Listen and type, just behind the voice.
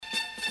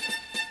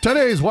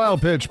Today's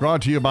Wild Pitch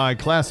brought to you by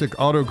Classic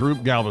Auto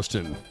Group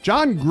Galveston.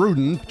 Jon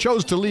Gruden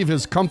chose to leave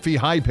his comfy,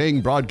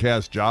 high-paying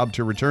broadcast job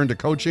to return to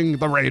coaching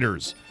the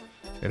Raiders.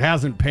 It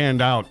hasn't panned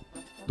out.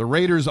 The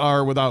Raiders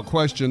are, without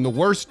question, the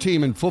worst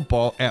team in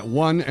football at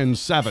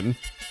 1-7.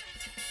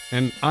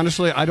 And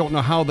honestly, I don't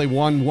know how they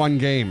won one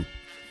game.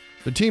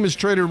 The team has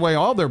traded away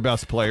all their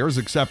best players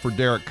except for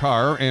Derek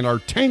Carr and are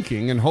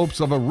tanking in hopes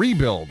of a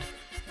rebuild.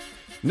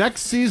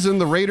 Next season,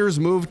 the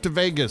Raiders move to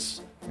Vegas.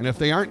 And if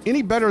they aren't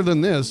any better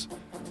than this,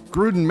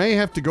 Gruden may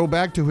have to go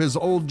back to his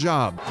old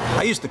job.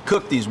 I used to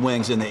cook these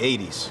wings in the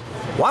 80s.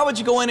 Why would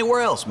you go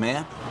anywhere else,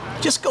 man?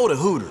 Just go to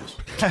Hooters.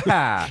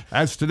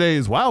 That's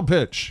today's Wild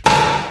Pitch.